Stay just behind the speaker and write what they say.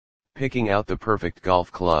Picking out the perfect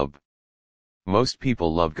golf club. Most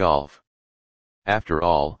people love golf. After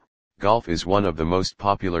all, golf is one of the most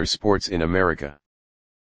popular sports in America.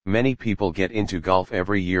 Many people get into golf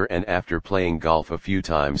every year and after playing golf a few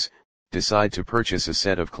times, decide to purchase a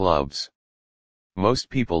set of clubs. Most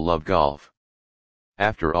people love golf.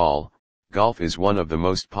 After all, golf is one of the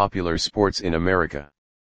most popular sports in America.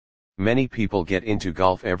 Many people get into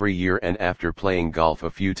golf every year and after playing golf a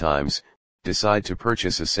few times, decide to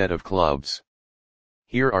purchase a set of clubs.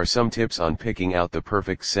 Here are some tips on picking out the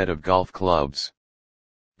perfect set of golf clubs.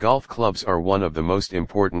 Golf clubs are one of the most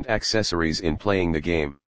important accessories in playing the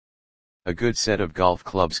game. A good set of golf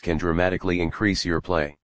clubs can dramatically increase your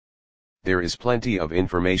play. There is plenty of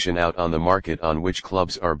information out on the market on which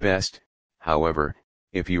clubs are best. However,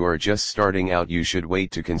 if you are just starting out, you should wait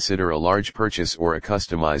to consider a large purchase or a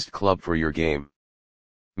customized club for your game.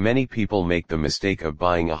 Many people make the mistake of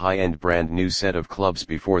buying a high-end brand new set of clubs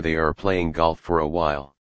before they are playing golf for a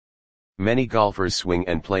while. Many golfers' swing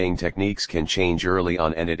and playing techniques can change early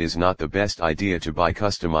on, and it is not the best idea to buy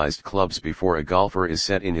customized clubs before a golfer is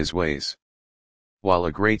set in his ways. While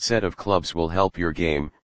a great set of clubs will help your game,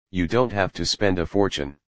 you don't have to spend a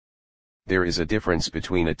fortune. There is a difference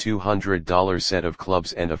between a $200 set of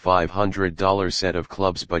clubs and a $500 set of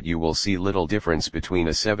clubs, but you will see little difference between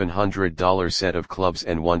a $700 set of clubs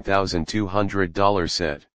and $1,200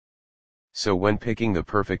 set. So when picking the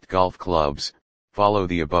perfect golf clubs, follow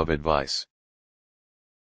the above advice.